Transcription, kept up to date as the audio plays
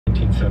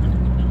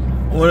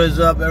What is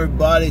up,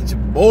 everybody? It's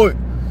your boy.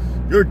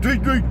 Your So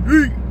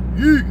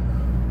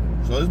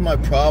this is my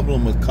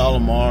problem with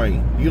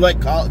calamari. Do you like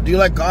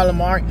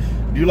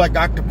calamari? Do you like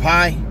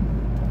octopi?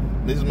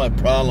 This is my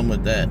problem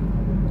with that.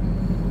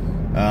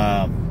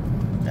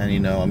 And you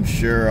know, I'm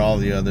sure all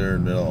the other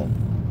little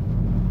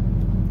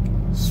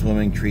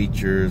swimming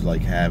creatures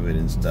like have it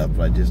and stuff,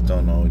 but I just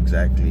don't know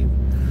exactly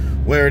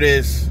where it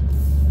is.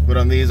 But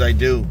on these I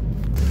do.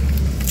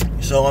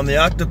 So on the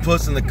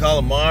octopus and the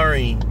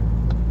calamari,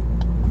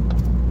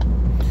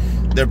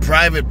 their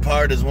private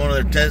part is one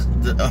of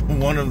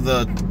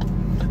their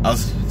I'll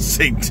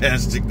say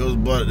testicles,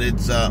 but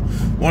it's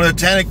one of the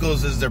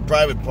tentacles is their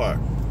private part.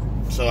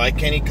 So I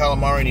can't eat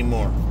calamari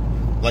anymore.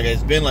 Like,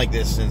 it's been like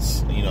this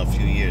since, you know, a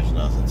few years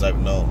now, since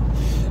I've known.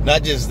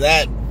 Not just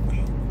that,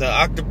 the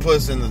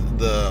octopus and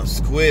the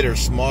squid are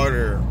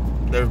smarter.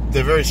 They're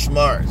very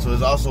smart. So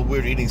it's also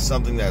weird eating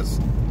something that's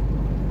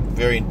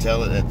very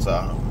intelligent.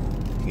 That's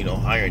you know,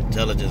 higher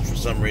intelligence for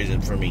some reason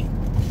for me.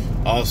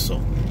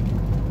 Also,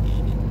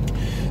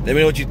 let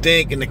me know what you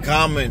think in the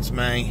comments,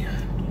 man.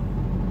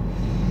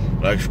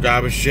 Like,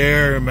 subscribe, and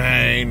share,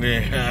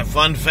 man.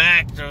 Fun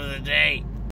fact of the day.